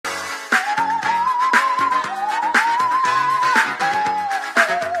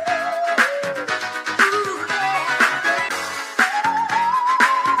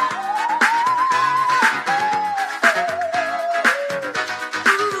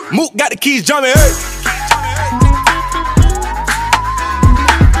Mook got the keys, jumping. Hey.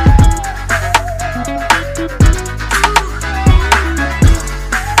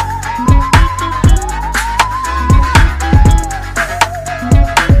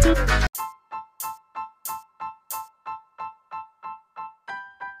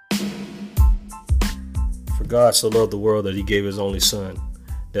 For God so loved the world that he gave his only son,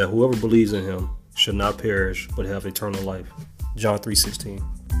 that whoever believes in him should not perish but have eternal life. John 3:16.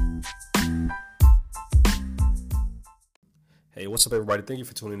 Hey, what's up, everybody? Thank you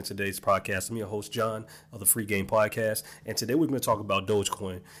for tuning in to today's podcast. I'm your host, John, of the Free Game Podcast, and today we're going to talk about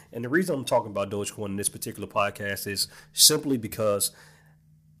Dogecoin. And the reason I'm talking about Dogecoin in this particular podcast is simply because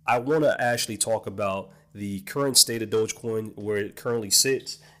I want to actually talk about the current state of Dogecoin, where it currently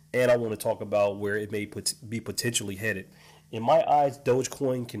sits, and I want to talk about where it may be potentially headed. In my eyes,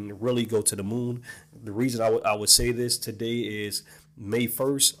 Dogecoin can really go to the moon. The reason I would say this today is May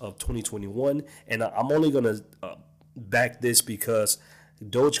 1st of 2021, and I'm only going to back this because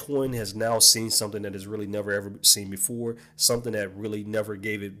Dogecoin has now seen something that has really never ever seen before, something that really never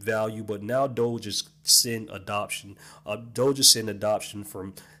gave it value, but now Doge is seeing adoption. Doge is seeing adoption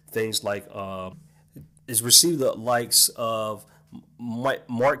from things like it's received the likes of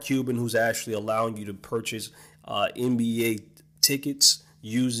Mark Cuban, who's actually allowing you to purchase NBA tickets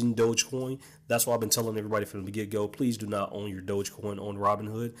using Dogecoin. That's why I've been telling everybody from the get-go, please do not own your Dogecoin on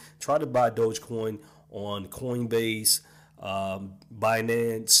Robinhood. Try to buy Dogecoin on Coinbase,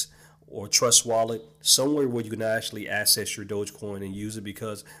 Binance, or Trust Wallet, somewhere where you can actually access your Dogecoin and use it,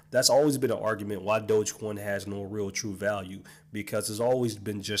 because that's always been an argument why Dogecoin has no real true value, because it's always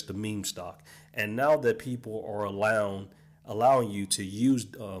been just a meme stock. And now that people are allowing you to use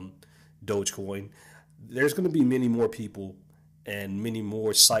Dogecoin, there's going to be many more people and many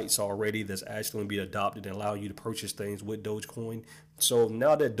more sites already that's actually going to be adopted and allow you to purchase things with Dogecoin. So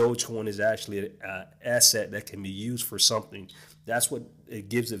now that Dogecoin is actually an asset that can be used for something, that's what it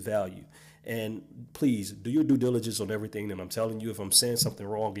gives it value. And please do your due diligence on everything that I'm telling you. If I'm saying something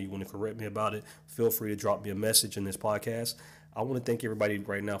wrong and you want to correct me about it, feel free to drop me a message in this podcast. I want to thank everybody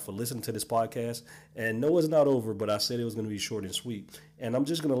right now for listening to this podcast. And no, it's not over, but I said it was going to be short and sweet. And I'm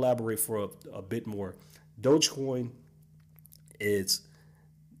just going to elaborate for a bit more. Dogecoin is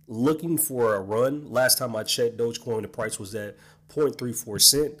looking for a run. Last time I checked Dogecoin, the price was at 0.34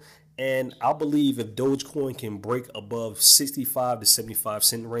 cent. And I believe if Dogecoin can break above 65 to 75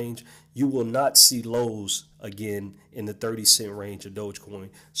 cent range, you will not see lows again in the 30 cent range of Dogecoin.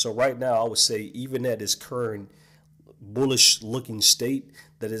 So right now, I would say even at its current bullish looking state,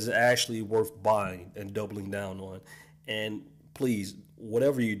 that is actually worth buying and doubling down on. And please,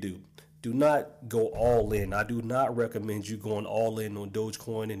 whatever you do not go all in. I do not recommend you going all in on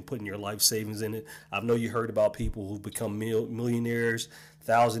Dogecoin and putting your life savings in it. I know you heard about people who've become millionaires,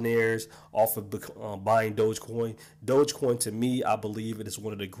 thousandaires off of buying Dogecoin. Dogecoin, to me, I believe it is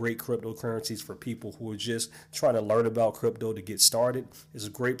one of the great cryptocurrencies for people who are just trying to learn about crypto to get started. It's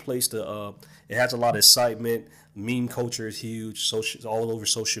a great place to, it has a lot of excitement. Meme culture is huge, all over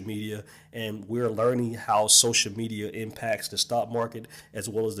social media, and we're learning how social media impacts the stock market as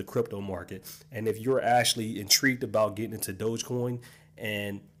well as the crypto market. And if you're actually intrigued about getting into Dogecoin,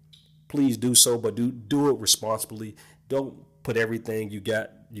 and please do so, but do it responsibly. Don't put everything you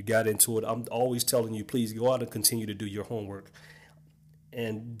got into it. I'm always telling you, please go out and continue to do your homework.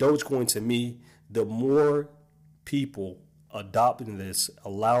 And Dogecoin, to me, the more people adopting this,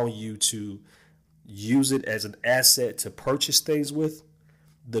 allowing you to use it as an asset to purchase things with,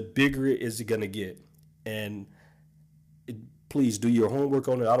 the bigger it is going to get. And please do your homework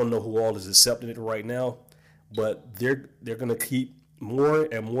on it. I don't know who all is accepting it right now, but they're going to keep more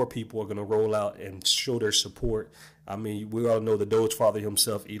and more people are going to roll out and show their support. I mean, we all know the Doge father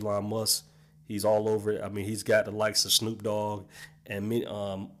himself, Elon Musk. He's all over it. I mean, he's got the likes of Snoop Dogg and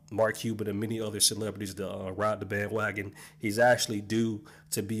Mark Cuban and many other celebrities to ride the bandwagon. He's actually due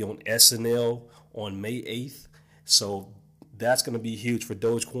to be on SNL on May 8th. So that's going to be huge for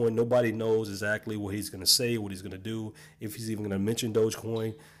Dogecoin. Nobody knows exactly what he's going to say, what he's going to do, if he's even going to mention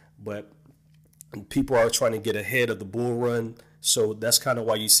Dogecoin. But people are trying to get ahead of the bull run. So that's kind of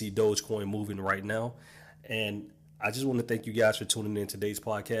why you see Dogecoin moving right now. And I just want to thank you guys for tuning in today's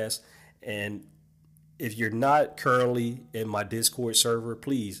podcast. And if you're not currently in my Discord server,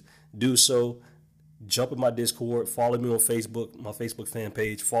 please do so. Jump in my Discord, follow me on Facebook, my Facebook fan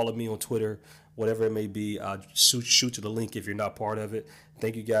page, follow me on Twitter, whatever it may be. I'll shoot you the link if you're not part of it.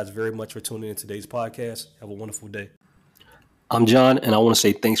 Thank you guys very much for tuning in today's podcast. Have a wonderful day. I'm John, and I want to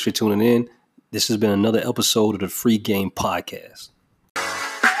say thanks for tuning in. This has been another episode of the Free Game Podcast.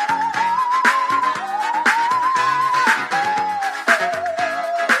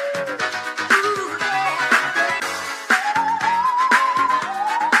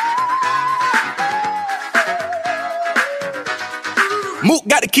 Mook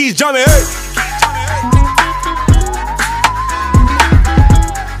got the keys, jumping. Hey.